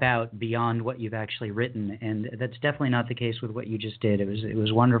pop out beyond what you've actually written, and that's definitely not the case with what you just did. It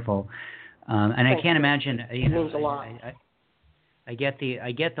was wonderful, and I can't imagine. It means a lot. I get the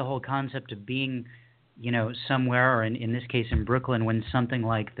whole concept of being, somewhere, or in this case in Brooklyn, when something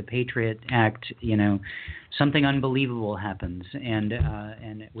like the Patriot Act, something unbelievable happens, and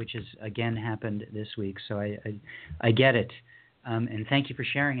which has again happened this week. So I get it, and thank you for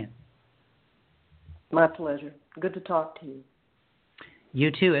sharing it. My pleasure. Good to talk to you.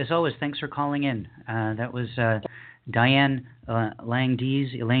 You too, as always. Thanks for calling in. That was Diane Elaine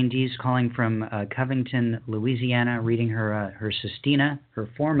Dees calling from Covington, Louisiana, reading her sestina, her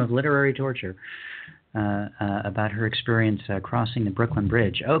form of literary torture. About her experience crossing the Brooklyn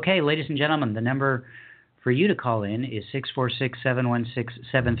Bridge. Okay, ladies and gentlemen, the number for you to call in is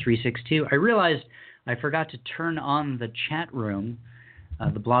 646-716-7362. I realized I forgot to turn on the chat room,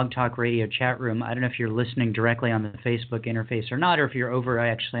 the Blog Talk Radio chat room. I don't know if you're listening directly on the Facebook interface or not, or if you're over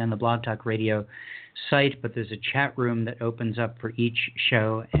actually on the Blog Talk Radio site, but there's a chat room that opens up for each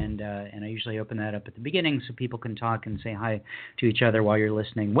show, and I usually open that up at the beginning so people can talk and say hi to each other while you're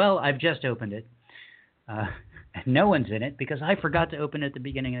listening. Well, I've just opened it. No one's in it because I forgot to open it at the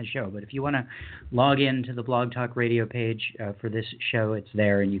beginning of the show. But if you want to log in to the Blog Talk Radio page for this show, it's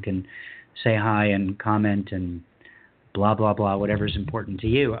there, and you can say hi and comment and blah, blah, blah, whatever's important to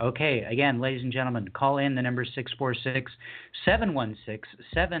you. Okay, again, ladies and gentlemen, call in. The number is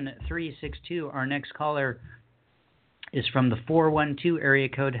 646-716-7362. Our next caller is from the 412 area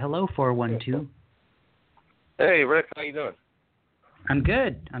code. Hello, 412. Hey, Rick, how you doing? I'm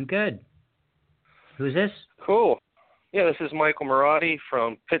good. Who's this? Cool. Yeah, this is Michael Marotti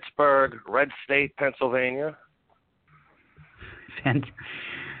from Pittsburgh, Red State, Pennsylvania.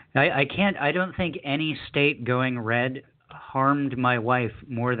 I don't think any state going red harmed my wife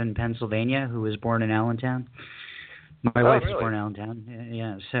more than Pennsylvania, who was born in Allentown. My wife was born in Allentown.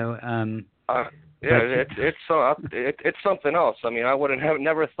 Yeah. So. It's something else. I mean, I would have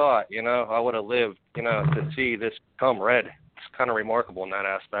never thought, I would have lived, to see this come red. It's kind of remarkable in that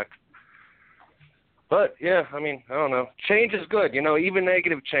aspect. But yeah, I mean, I don't know. Change is good, you know, even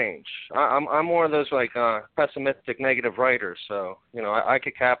negative change. I'm more of those like pessimistic negative writers, so you know, I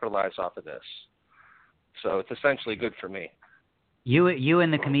could capitalize off of this. So it's essentially good for me. You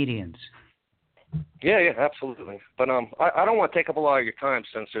and the comedians. Yeah, absolutely. But I don't want to take up a lot of your time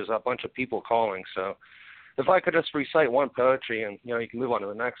since there's a bunch of people calling. So if I could just recite one poetry and you know you can move on to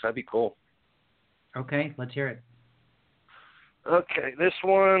the next, that'd be cool. Okay, let's hear it. Okay, this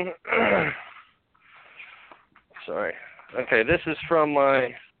one. Sorry. Okay, this is from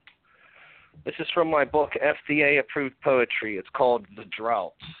my book, FDA Approved Poetry. It's called The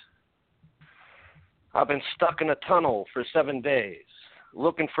Drought. I've been stuck in a tunnel for 7 days,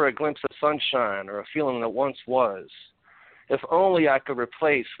 looking for a glimpse of sunshine or a feeling that once was. If only I could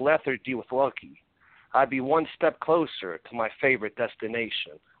replace lethargy with lucky, I'd be one step closer to my favorite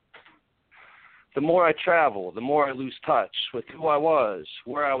destination. The more I travel, the more I lose touch with who I was,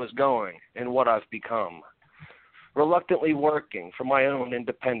 where I was going, and what I've become. Reluctantly working for my own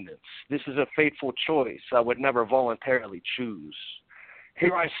independence, this is a fateful choice I would never voluntarily choose.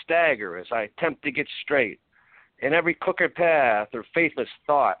 Here I stagger as I attempt to get straight, in every crooked path or faithless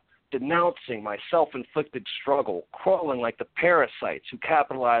thought, denouncing my self-inflicted struggle, crawling like the parasites who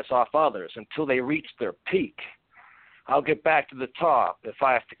capitalize off others until they reach their peak. I'll get back to the top if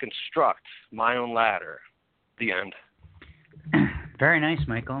I have to construct my own ladder. The end. Very nice,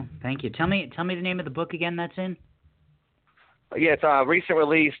 Michael. Thank you. Tell me the name of the book again that's in. Yeah, it's recent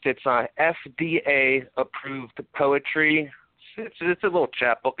released. It's FDA approved poetry. It's a little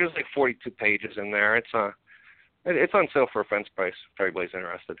chapbook. There's like 42 pages in there. It's on sale for a friend's price if everybody's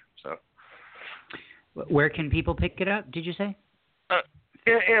interested. So, where can people pick it up? Did you say?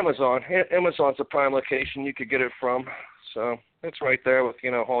 Amazon. Amazon's a prime location you could get it from. So it's right there with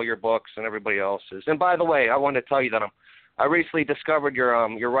all your books and everybody else's. And by the way, I wanted to tell you that I recently discovered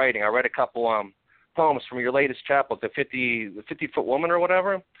your writing. I read a couple poems from your latest chapbook, the 50-foot woman or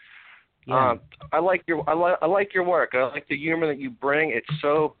whatever. Yeah. I like your work. I like the humor that you bring. It's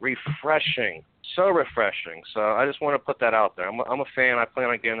so refreshing. So I just want to put that out there. I'm a fan. I plan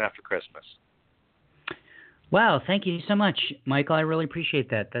on getting that for Christmas. Wow, thank you so much, Michael. I really appreciate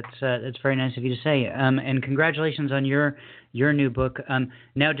that. That's very nice of you to say. And congratulations on your new book.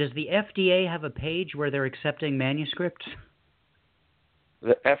 Now, does the FDA have a page where they're accepting manuscripts?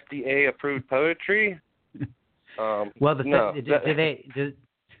 The FDA approved poetry? Well, no.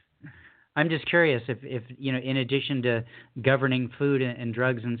 I'm just curious if in addition to governing food and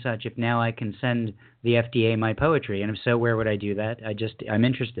drugs and such, if now I can send the FDA my poetry, and if so, where would I do that? I'm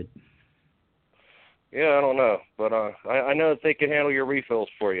interested. Yeah, I don't know, but I know that they can handle your refills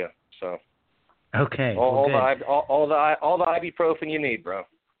for you. So. Okay. All the ibuprofen you need, bro.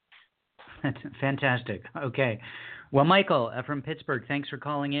 That's fantastic. Okay. Well, Michael from Pittsburgh, thanks for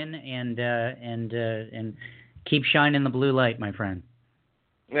calling in, and keep shining the blue light, my friend.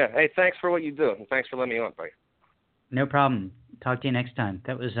 Yeah. Hey, thanks for what you do, and thanks for letting me on, buddy. No problem. Talk to you next time.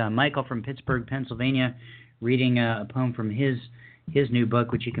 That was Michael from Pittsburgh, Pennsylvania, reading a poem from his new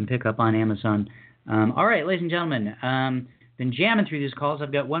book, which you can pick up on Amazon. All right, ladies and gentlemen, been jamming through these calls.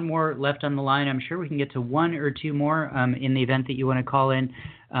 I've got one more left on the line. I'm sure we can get to one or two more in the event that you want to call in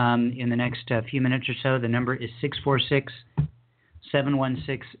the next few minutes or so. The number is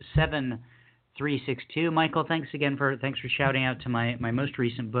 646-716-7362. Michael, thanks for shouting out to my most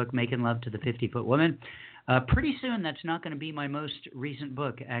recent book, Making Love to the 50-Foot Woman. Pretty soon, that's not going to be my most recent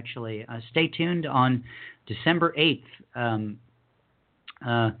book, actually. Stay tuned on December 8th.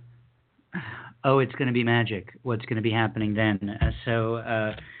 It's going to be magic. What's going to be happening then?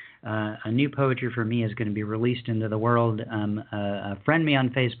 A new poetry for me is going to be released into the world. Friend me on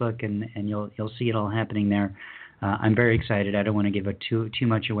Facebook, and you'll see it all happening there. I'm very excited. I don't want to give too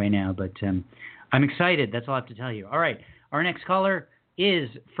much away now, but I'm excited. That's all I have to tell you. All right. Our next caller is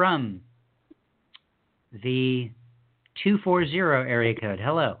from the 240 area code.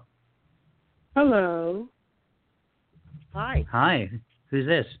 Hello. Hello. Hi. Hi. Who's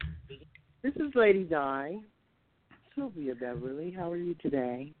this? This is Lady Di. Sylvia Beverly. How are you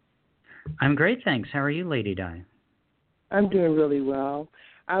today? I'm great, thanks. How are you, Lady Di? I'm doing really well.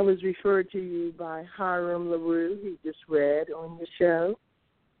 I was referred to you by Hiram LaRue, who just read on your show.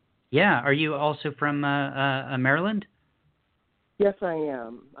 Yeah. Are you also from Maryland? Yes, I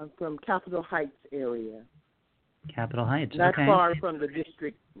am. I'm from Capitol Heights area. Capitol Heights, not okay. Not far from the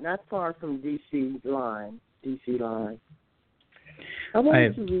district, not far from D.C. line. I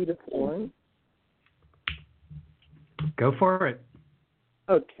wanted to read a poem. Go for it.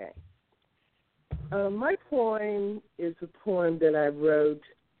 Okay. My poem is a poem that I wrote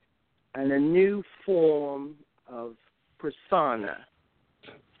in a new form of persona.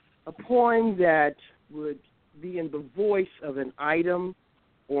 A poem that would be in the voice of an item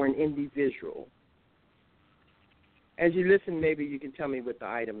or an individual. As you listen, maybe you can tell me what the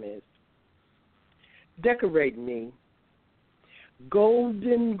item is. Decorate me.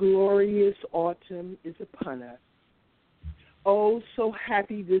 Golden, glorious autumn is upon us. Oh, so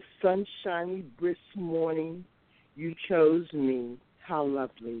happy this sunshiny, brisk morning. You chose me. How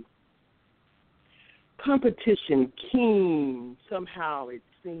lovely. Competition keen, somehow it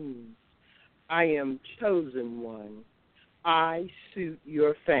seems. I am chosen one. I suit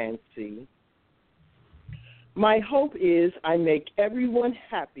your fancy. My hope is I make everyone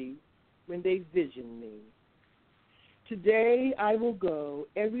happy when they vision me. Today I will go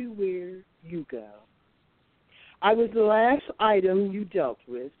everywhere you go. I was the last item you dealt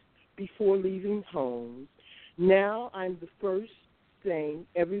with before leaving home. Now I'm the first thing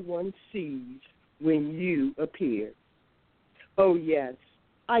everyone sees when you appear. Oh, yes,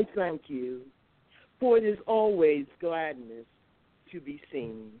 I thank you, for it is always gladness to be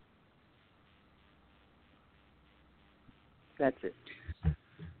seen. That's it.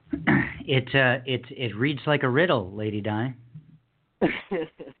 It reads like a riddle, Lady Di. Okay.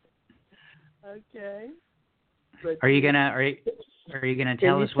 But Are you gonna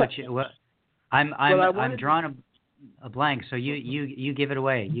tell us what I'm drawing a blank, so you give it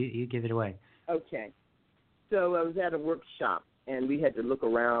away. You give it away. Okay. So I was at a workshop, and we had to look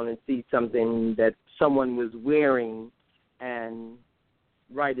around and see something that someone was wearing and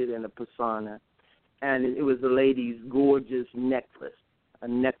write it in a persona. And it was a lady's gorgeous necklace, a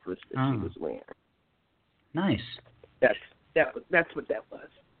necklace that she was wearing. Nice. That's what that was.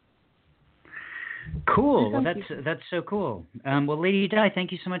 Cool. Well, that's so cool. Well, Lady Di,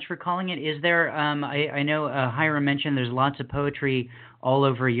 thank you so much for calling it. Is there? I know Hiram mentioned there's lots of poetry all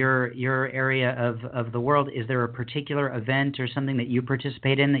over your area of the world. Is there a particular event or something that you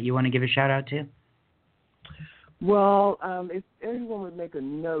participate in that you want to give a shout out to? Well, if anyone would make a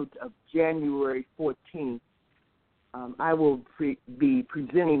note of January 14th, I will be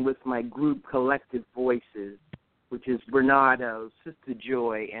presenting with my group Collective Voices, which is Bernardo, Sister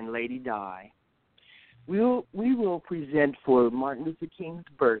Joy, and Lady Di. We will present for Martin Luther King's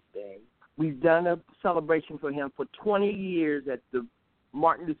birthday. We've done a celebration for him for 20 years at the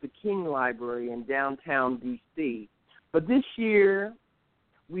Martin Luther King Library in downtown D.C. But this year,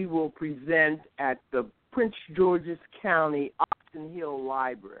 we will present at the Prince George's County Oxon Hill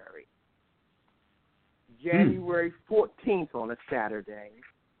Library, January 14th on a Saturday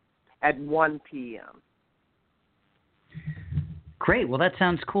at 1 p.m. Great. Well, that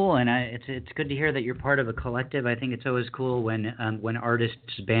sounds cool, and it's good to hear that you're part of a collective. I think it's always cool when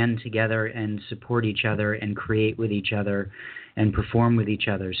artists band together and support each other and create with each other and perform with each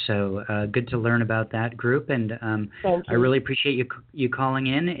other. So good to learn about that group, and I really appreciate you calling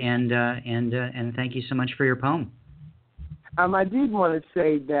in, and thank you so much for your poem. I did want to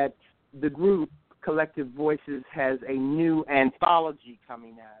say that the group Collective Voices has a new anthology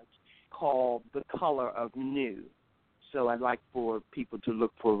coming out called The Color of New. So I'd like for people to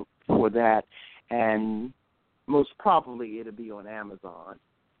look for that, and most probably it'll be on Amazon.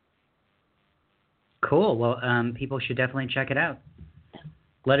 Cool. Well, people should definitely check it out.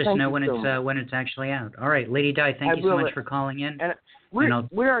 Let us know when it's actually out. All right, Lady Di, thank you so much for calling in. And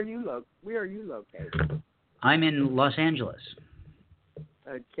where are you located? I'm in Los Angeles.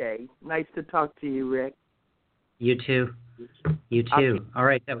 Okay. Nice to talk to you, Rick. You too. You too. All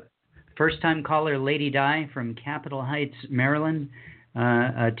right. First-time caller, Lady Di from Capitol Heights, Maryland.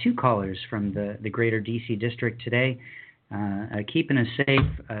 Two callers from the greater D.C. district today, keeping us safe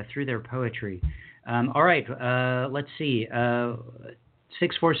through their poetry. All right, let's see.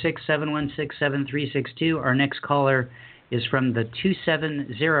 646-716-7362. Our next caller is from the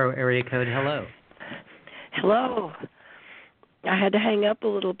 270 area code. Hello. Hello. I had to hang up a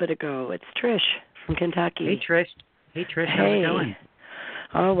little bit ago. It's Trish from Kentucky. Hey, Trish. How's it going?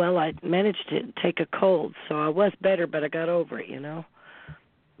 Oh, well, I managed to take a cold, so I was better, but I got over it, You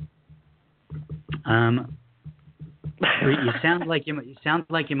sound like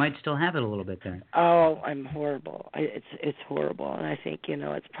you might still have it a little bit there. Oh, I'm horrible. It's horrible, and I think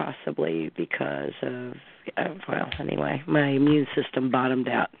it's possibly because of anyway, my immune system bottomed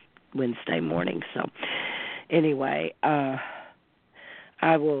out Wednesday morning. So anyway, I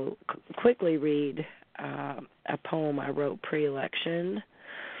will quickly read a poem I wrote pre-election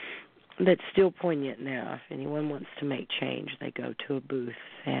that's still poignant now. If anyone wants to make change, they go to a booth.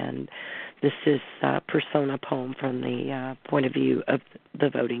 And this is a persona poem from the point of view of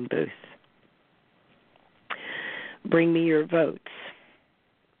the voting booth. Bring me your votes.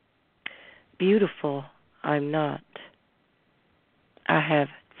 Beautiful, I'm not. I have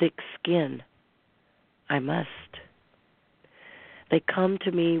thick skin, I must. They come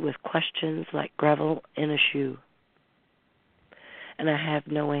to me with questions like gravel in a shoe. And I have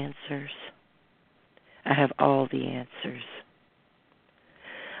no answers. I have all the answers.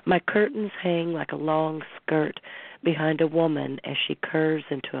 My curtains hang like a long skirt behind a woman as she curves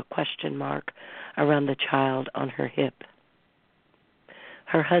into a question mark around the child on her hip.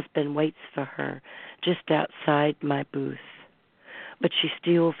 Her husband waits for her just outside my booth, but she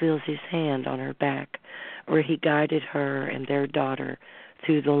still feels his hand on her back where he guided her and their daughter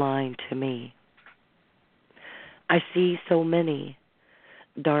through the line to me. I see so many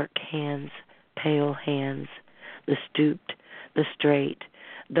dark hands, pale hands, the stooped, the straight,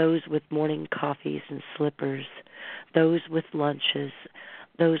 those with morning coffees and slippers, those with lunches,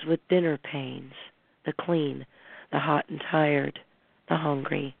 those with dinner pains, the clean, the hot and tired, the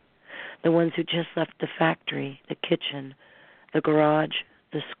hungry, the ones who just left the factory, the kitchen, the garage,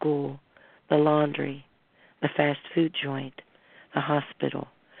 the school, the laundry, the fast food joint, the hospital,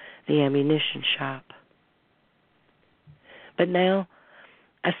 the ammunition shop. But now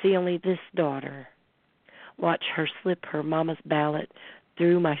I see only this daughter. Watch her slip her mama's ballot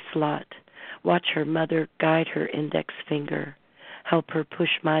through my slot. Watch her mother guide her index finger, help her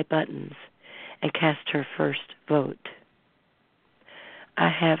push my buttons, and cast her first vote. I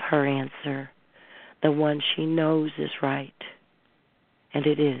have her answer, the one she knows is right, and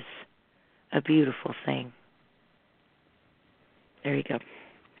it is a beautiful thing. There you go.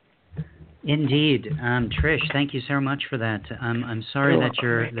 Indeed, Trish. Thank you so much for that. I'm sorry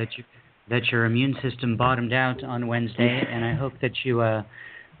that your immune system bottomed out on Wednesday, and I hope that you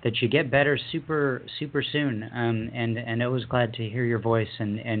get better super soon. And I was glad to hear your voice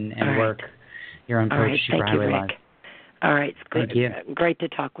and work here on Poetry Superhighway Live. All right, it's good. Thank you. Great to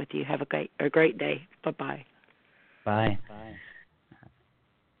talk with you. Have a great day. Bye-bye. Bye.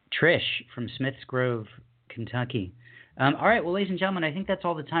 Trish from Smiths Grove, Kentucky. All right, well, ladies and gentlemen, I think that's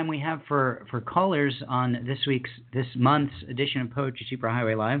all the time we have for callers on this month's edition of Poetry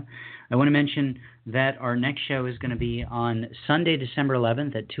Superhighway Live. I want to mention that our next show is going to be on Sunday, December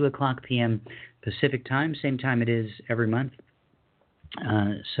 11th at 2 o'clock p.m. Pacific time, same time it is every month.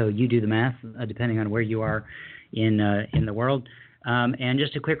 So you do the math, depending on where you are in the world. And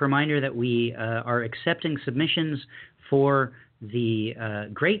just a quick reminder that we are accepting submissions for the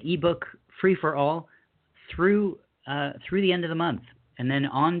great ebook Free for All through the end of the month. And then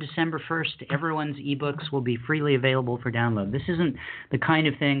on December 1st, everyone's ebooks will be freely available for download. This isn't the kind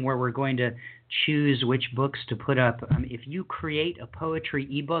of thing where we're going to choose which books to put up. If you create a poetry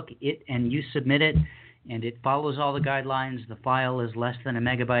ebook and you submit it, and it follows all the guidelines, the file is less than a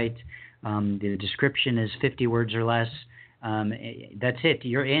megabyte, the description is 50 words or less, that's it.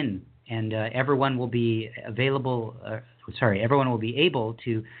 You're in. And everyone will be able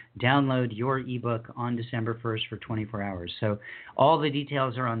to download your ebook on December 1st for 24 hours. So all the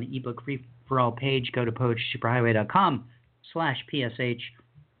details are on the ebook Free for All page. Go to poetrysuperhighway.com/PSH,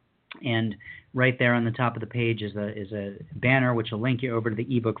 and right there on the top of the page is a banner which will link you over to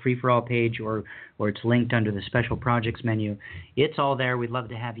the ebook Free for All page, or it's linked under the special projects menu. It's all there. We'd love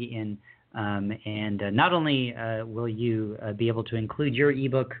to have you in. And not only will you be able to include your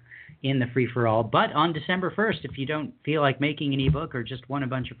ebook in the free-for-all, but on December 1st, if you don't feel like making an ebook or just want a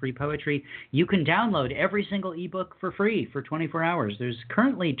bunch of free poetry, you can download every single ebook for free for 24 hours. There's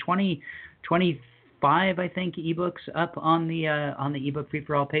currently 25, I think, ebooks up on the ebook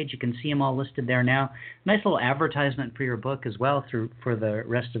free-for-all page. You can see them all listed there now. Nice little advertisement for your book as well for the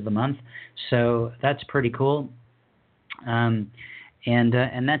rest of the month. So that's pretty cool. And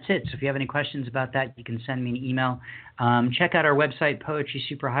that's it. So if you have any questions about that, you can send me an email. Check out our website,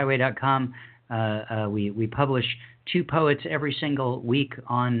 poetrysuperhighway.com. We publish 2 poets every single week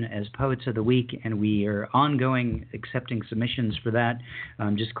as Poets of the Week, and we are ongoing accepting submissions for that.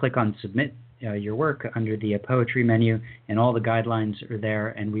 Just click on Submit Your Work under the Poetry menu, and all the guidelines are there,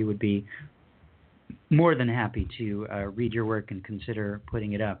 and we would be more than happy to read your work and consider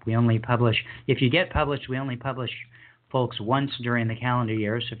putting it up. We only publish, if you get published, we only publish folks once during the calendar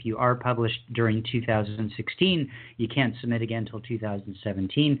year. So if you are published during 2016, you can't submit again until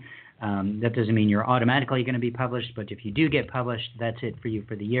 2017. That doesn't mean you're automatically going to be published, but if you do get published, that's it for you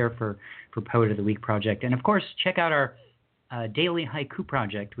for the year for Poet of the Week project. And of course, check out our daily haiku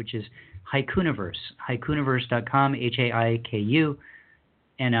project, which is Haikuniverse, haikuniverse.com,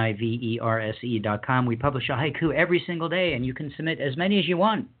 HAIKUNIVERSE.com. We publish a haiku every single day, and you can submit as many as you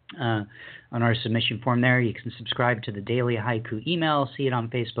want on our submission form there. You can subscribe to the daily haiku email, see it on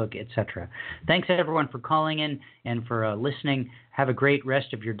Facebook, etc. Thanks, everyone, for calling in and for listening. Have a great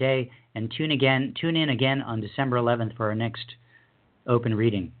rest of your day, and tune in again on December 11th for our next open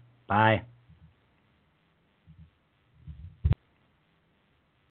reading. Bye.